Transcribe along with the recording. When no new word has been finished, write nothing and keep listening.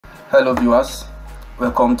Hello viewers,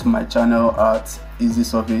 welcome to my channel at Easy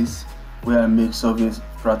Surveys, where I make survey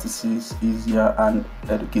practices easier and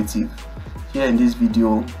educative. Here in this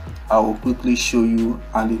video, I will quickly show you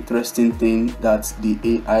an interesting thing that the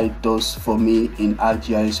AI does for me in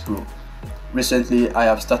ArcGIS Pro. Recently, I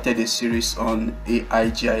have started a series on AI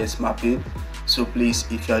GIS mapping, so please,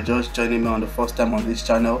 if you are just joining me on the first time on this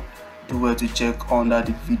channel, do well to check under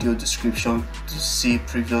the video description to see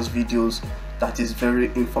previous videos that is very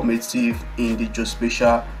informative in the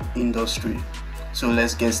geospatial industry. So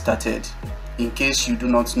let's get started. In case you do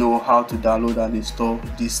not know how to download and install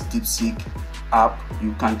this deepseek app,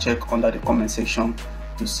 you can check under the comment section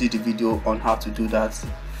to see the video on how to do that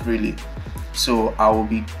freely. So I will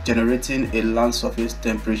be generating a land surface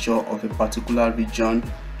temperature of a particular region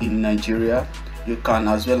in Nigeria. You can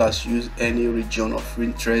as well as use any region of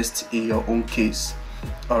interest in your own case.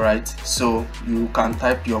 Alright, so you can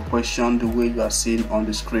type your question the way you are seeing on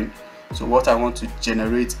the screen. So what I want to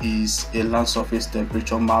generate is a land surface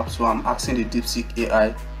temperature map. So I'm asking the deepseek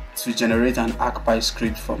AI to generate an ArcGIS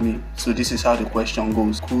script for me. So this is how the question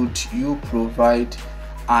goes: could you provide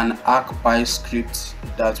an ArcGIS script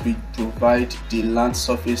that will provide the land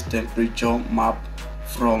surface temperature map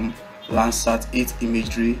from Landsat 8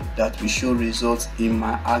 imagery that will show results in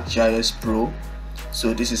my ArcGIS Pro?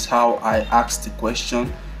 So this is how I asked the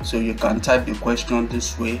question. So you can type the question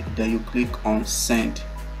this way, then you click on send.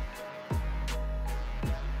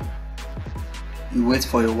 You wait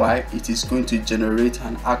for a while. It is going to generate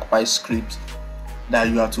an ArcGIS script that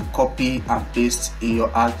you have to copy and paste in your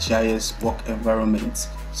ArcGIS work environment.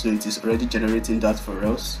 So it is already generating that for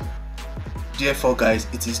us. Therefore guys,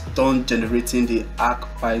 it is done generating the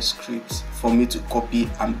ArcGIS script for me to copy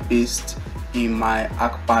and paste in my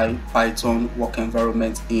ArcGIS Python work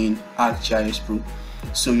environment in ArcGIS Pro.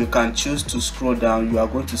 So you can choose to scroll down. You are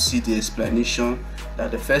going to see the explanation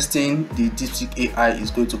that the first thing the deepseek AI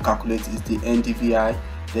is going to calculate is the NDVI,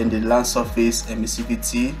 then the land surface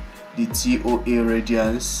emissivity, the TOA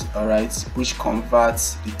radiance, alright, which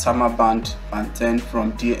converts the thermal band 10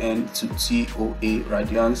 from DN to TOA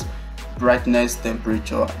radians, brightness,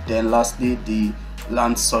 temperature, then lastly the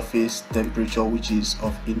land surface temperature, which is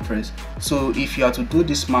of interest. So if you are to do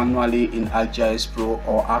this manually in ArcGIS Pro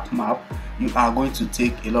or ArcMap, you are going to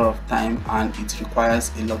take a lot of time and it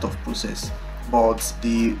requires a lot of process. But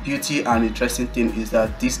the beauty and interesting thing is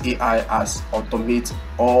that this AI has automated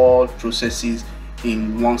all processes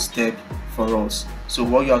in one step for us. So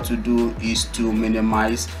what you have to do is to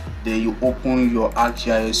minimize, then you open your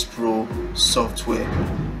ArcGIS Pro software.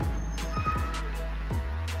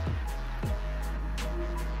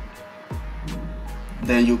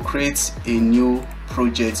 Then you create a new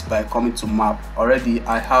project by coming to map. Already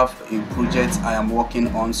I have a project I am working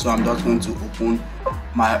on, so I'm just going to open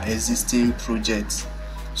my existing project.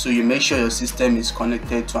 So you make sure your system is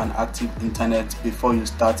connected to an active internet before you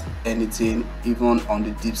start anything, even on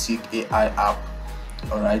the deepseek AI app.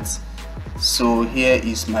 Alright, so here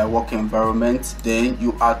is my work environment. Then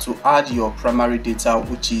you are to add your primary data,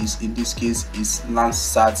 which is in this case is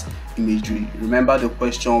Landsat imagery. Remember the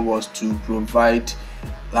question was to provide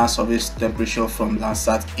land surface temperature from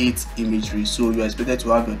Landsat 8 imagery, so you are expected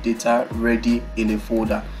to have your data ready in a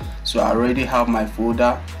folder. So I already have my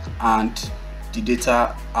folder and the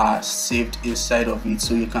data are saved inside of it.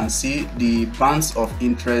 So you can see the bands of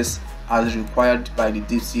interest as required by the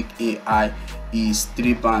deepseek AI is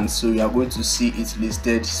 3 bands, so you are going to see it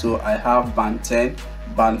listed. So I have band 10,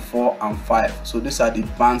 band 4 and 5. So these are the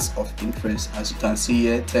bands of interest, as you can see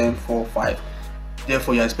here, 10, 4, 5.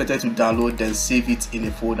 Therefore you are expected to download then save it in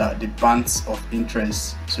a folder, the bands of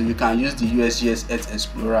interest. So you can use the USGS Earth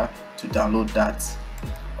Explorer to download that.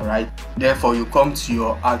 Alright, therefore you come to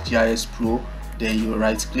your ArcGIS Pro, then you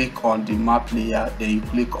right click on the map layer, then you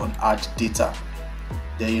click on add data,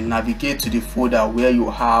 then you navigate to the folder where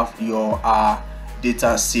you have your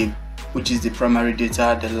data saved, which is the primary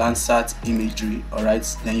data, the Landsat imagery.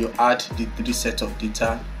 Alright, then you add the 3 sets of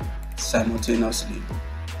data simultaneously.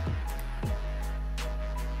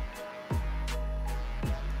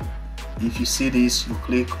 If you see this, you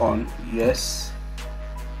click on yes.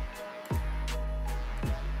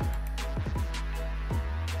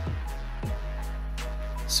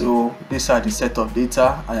 So these are the set of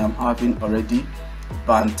data I am having already,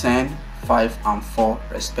 band 10, 5 and 4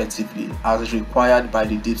 respectively, as required by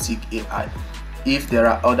the deepseek AI. If there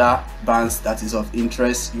are other bands that is of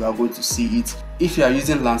interest, you are going to see it. If you are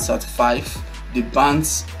using Landsat 5, the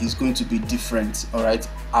bands is going to be different, alright,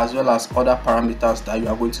 as well as other parameters that you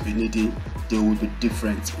are going to be needing, they will be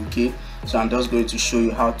different. Okay, so I'm just going to show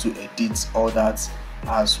you how to edit all that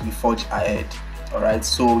as we forge ahead. All right,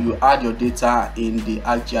 so you add your data in the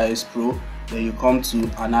ArcGIS Pro, then you come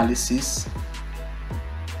to analysis,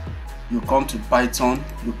 you come to Python,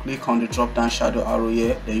 you click on the drop down shadow arrow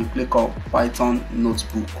here, then you click on Python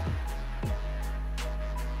notebook.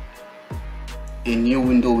 A new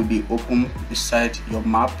window will be open beside your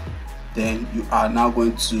map. Then you are now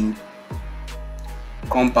going to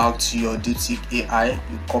come back to your deepseek AI,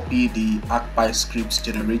 you copy the ArcGIS script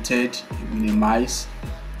generated, you minimize,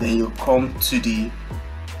 then you come to the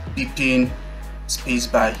beeping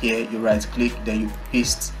spacebar here, you right click, then you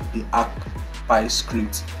paste the ArcGIS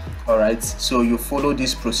script. All right, so you follow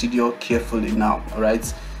this procedure carefully now. All right,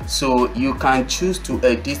 so you can choose to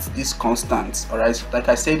edit these constants. All right, like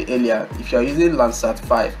I said earlier, if you are using Landsat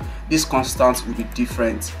 5, these constants will be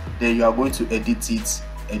different. Then you are going to edit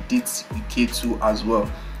K2 as well.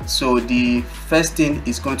 So the first thing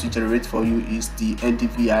is going to generate for you is the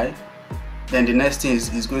NDVI. Then the next thing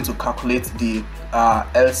is going to calculate the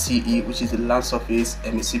LCE, which is the land surface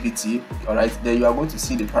emissivity. All right, then you are going to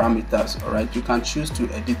see the parameters. All right, you can choose to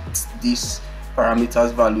edit these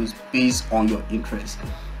parameters values based on your interest.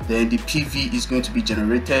 Then the PV is going to be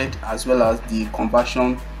generated, as well as the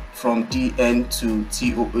conversion from DN to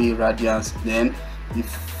TOA radians. Then the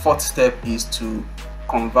fourth step is to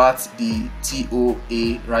convert the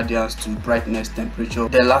TOA radians to brightness temperature.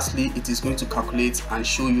 Then lastly, it is going to calculate and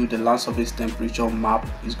show you the land surface temperature map.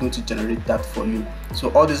 Is going to generate that for you.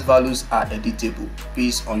 So all these values are editable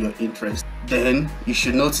based on your interest. Then you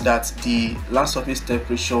should note that the land surface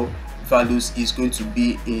temperature values is going to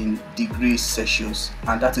be in degrees Celsius,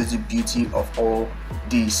 and that is the beauty of all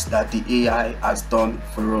this that the AI has done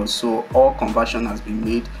for us. So all conversion has been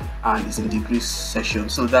made and is in degrees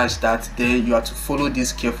Celsius. So that's that. Then you have to follow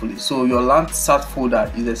this carefully. So your Landsat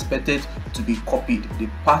folder is expected to be copied. The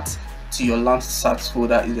path to your Landsat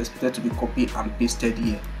folder is expected to be copied and pasted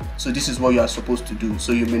here. So this is what you are supposed to do.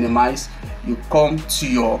 So you minimize, you come to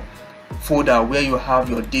your folder where you have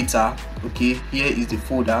your data. Okay, here is the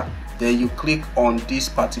folder. Then you click on this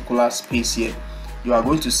particular space here. You are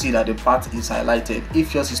going to see that the path is highlighted.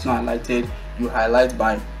 If yours is not highlighted, you highlight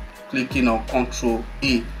by clicking on Ctrl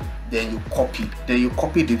A. Then you copy. Then you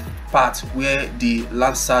copy the part where the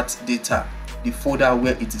Landsat data, the folder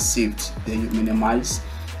where it is saved. Then you minimize.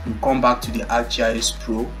 You come back to the ArcGIS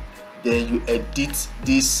Pro. Then you edit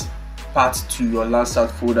this part to your Landsat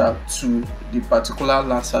folder to the particular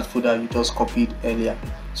Landsat folder you just copied earlier.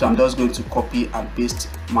 So I'm just going to copy and paste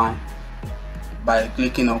mine by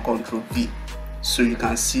clicking on Ctrl V. So you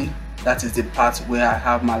can see that is the part where I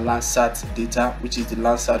have my Landsat data, which is the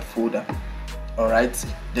Landsat folder. All right,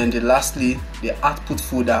 then lastly, the output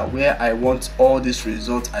folder where I want all these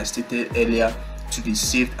results I stated earlier to be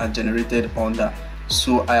saved and generated under.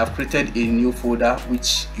 So I have created a new folder,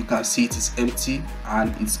 which you can see it is empty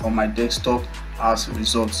and it's on my desktop as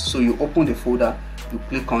results. So you open the folder, you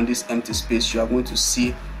click on this empty space, you are going to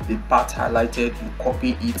see the part highlighted. You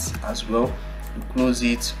copy it as well, you close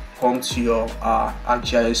it, come to your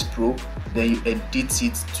ArcGIS Pro, then you edit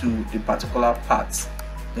it to the particular part,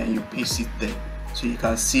 then you paste it there. So you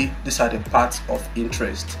can see these are the parts of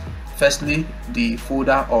interest. Firstly, the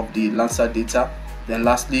folder of the Landsat data, then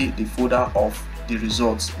lastly the folder of the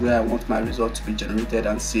results where I want my result to be generated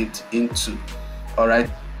and saved into. All right,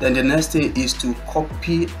 then the next thing is to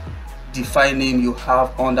copy the file name you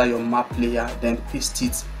have under your map layer, then paste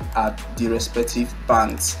it at the respective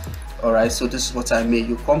bands. All right, so this is what I made.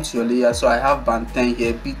 You come to your layer, so I have band 10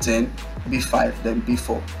 here, B10, B5, then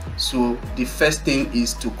B4. So the first thing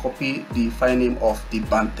is to copy the file name of the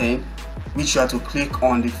band 10, which you have to click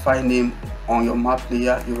on the file name on your map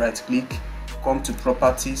layer. You right click, come to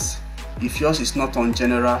properties. If yours is not on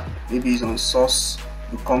general, maybe it's on source,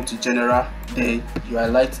 you come to general, then you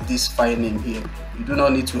highlight this file name here. You do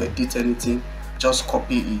not need to edit anything, just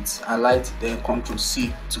copy it. Highlight, then Ctrl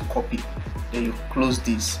C to copy, then you close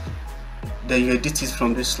this, then you edit it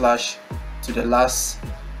from this slash to the last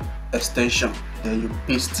extension, then you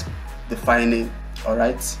paste the file name. All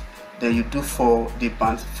right, then you do for the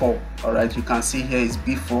band 4. all right, you can see here is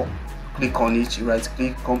B4. Click on it, you right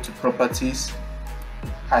click, come to properties,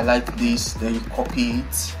 highlight this, then you copy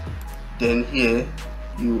it, then here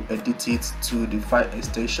you edit it to the file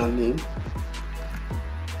extension name,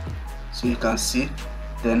 so you can see.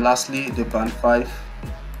 Then lastly, the band 5,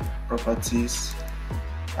 properties,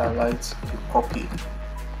 highlight, you copy,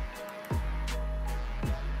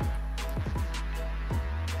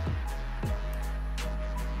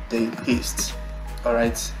 then you paste. All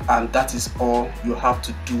right, and that is all you have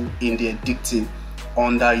to do in the editing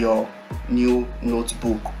under your new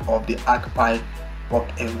notebook of the ArcGIS work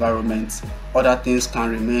environment. Other things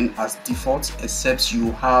can remain as default, except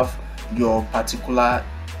you have your particular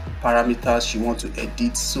parameters you want to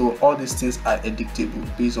edit. So all these things are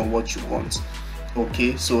editable based on what you want.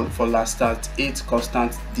 Okay, so for last start 8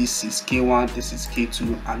 constant, this is k1, this is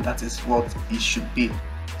k2, and that is what it should be.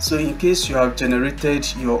 So in case you have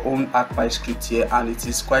generated your own ArcGIS script here and it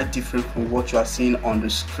is quite different from what you are seeing on the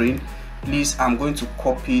screen, please, I'm going to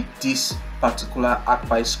copy this particular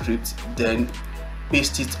ArcGIS script, then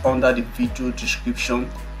paste it under the video description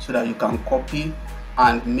so that you can copy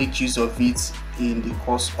and make use of it in the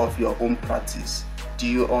course of your own practice. Do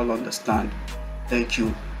you all understand? Thank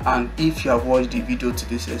you. And if you have watched the video to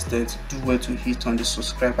this extent, do well to hit on the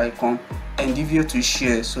subscribe icon and give you to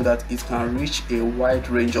share so that it can reach a wide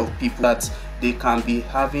range of people, that they can be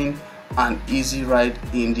having an easy ride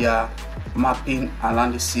in their mapping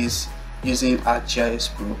analysis using ArcGIS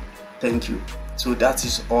Pro. Thank you. So that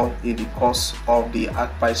is all in the course of the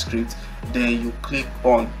ArcGIS script. Then you click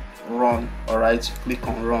on run. All right, click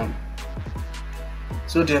on run.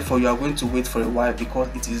 So therefore you are going to wait for a while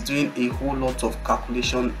because it is doing a whole lot of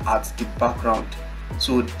calculation at the background.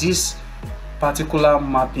 So this particular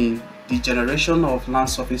mapping, the generation of land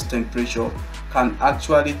surface temperature, can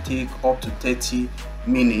actually take up to 30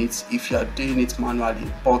 minutes if you are doing it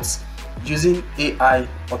manually, but using AI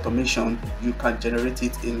automation you can generate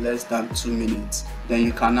it in less than 2 minutes. Then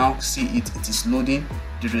you can now see it is loading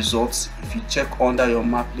the results. If you check under your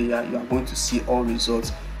map layer, you are going to see all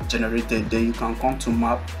results generated. Then you can come to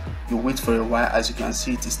map, you wait for a while. As you can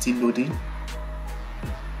see, it is still loading.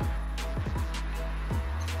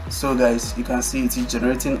 So guys, you can see it is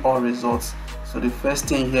generating all results. So the first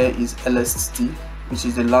thing here is LST, which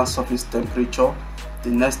is the land surface temperature. The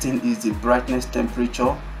next thing is the brightness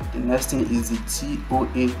temperature. The next thing is the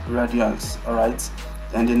TOA radiance. All right,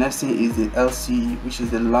 then the next thing is the LCE, which is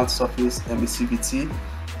the land surface emissivity.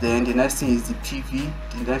 Then the next thing is the PV.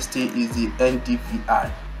 The next thing is the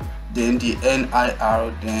NDVI, then the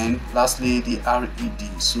NIR, then lastly the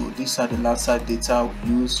RED. So these are the landsat data we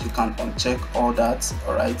use. You can uncheck all that.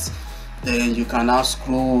 All right, then you can now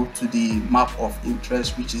scroll to the map of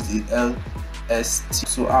interest, which is the LST.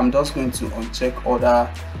 So I'm just going to uncheck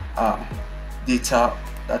other data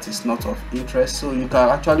that is not of interest. So you can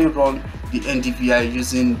actually run the NDVI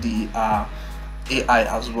using the AI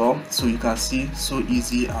as well. So you can see, so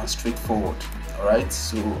easy and straightforward. All right,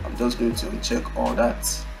 so I'm just going to uncheck all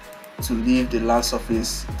that to leave the land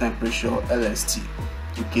surface temperature LST.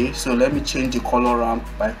 Okay, so let me change the color ramp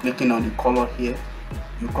by clicking on the color here.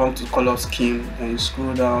 You come to color scheme and you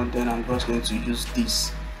scroll down, then I'm just going to use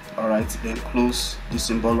this. All right, then close the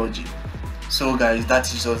symbology. So guys,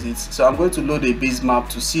 that is just it. So I'm going to load a base map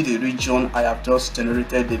to see the region I have just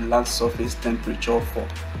generated the land surface temperature for.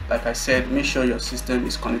 Like I said, make sure your system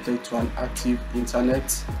is connected to an active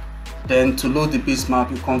internet. Then to load the base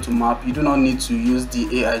map, you come to map. You do not need to use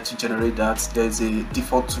the AI to generate that. There's a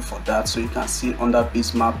default tool for that. So you can see under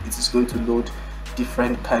base map, it is going to load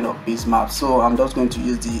different kind of base maps. So I'm just going to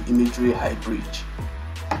use the imagery hybrid.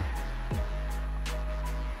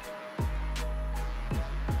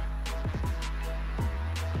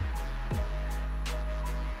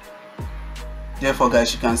 Therefore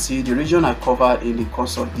guys, you can see the region I covered in the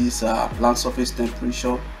course of this land surface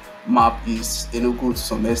temperature map is Enugu to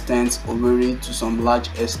some extent, Owerri to some large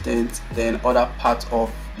extent, then other parts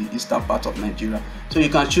of the eastern part of Nigeria. So you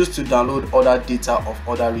can choose to download other data of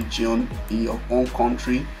other region in your own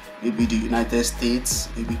country, maybe the United States,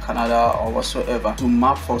 maybe Canada or whatsoever, to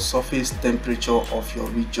map for surface temperature of your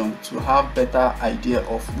region, to have better idea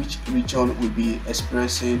of which region will be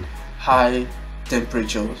experiencing high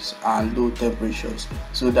temperatures and low temperatures.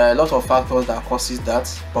 So there are a lot of factors that causes that.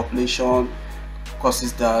 Population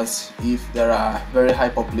causes that. If there are very high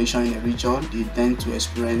population in a region, they tend to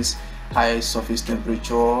experience high surface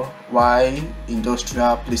temperature, while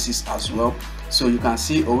industrial places as well. So you can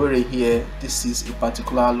see over here, this is a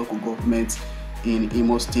particular local government in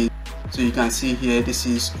Imo State. So you can see here, this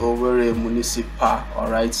is Owerri municipal.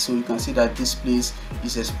 All right, so you can see that this place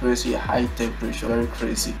is experiencing a high temperature, very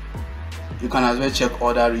crazy. You can as well check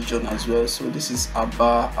other region as well. So this is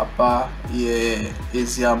Aba, yeah,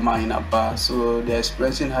 Eziama in Aba. So they're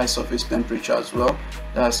experiencing high surface temperature as well.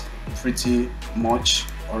 That's pretty much.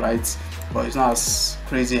 All right, but it's not as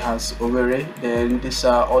crazy as Owerri. Then these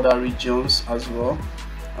are other regions as well.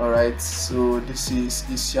 All right, so this is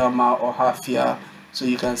Isiama or Hafia. So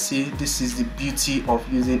you can see this is the beauty of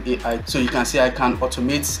using AI. So you can see I can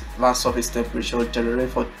automate land surface temperature generate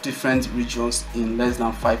for different regions in less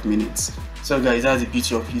than 5 minutes. So guys, that's the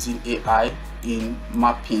beauty of using AI in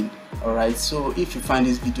mapping. All right, so if you find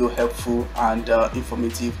this video helpful and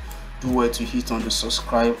informative, do well to hit on the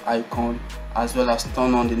subscribe icon as well as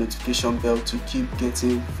turn on the notification bell to keep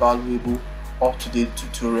getting valuable up-to-date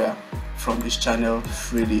tutorial from this channel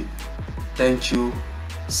freely. Thank you.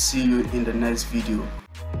 See you in the next video.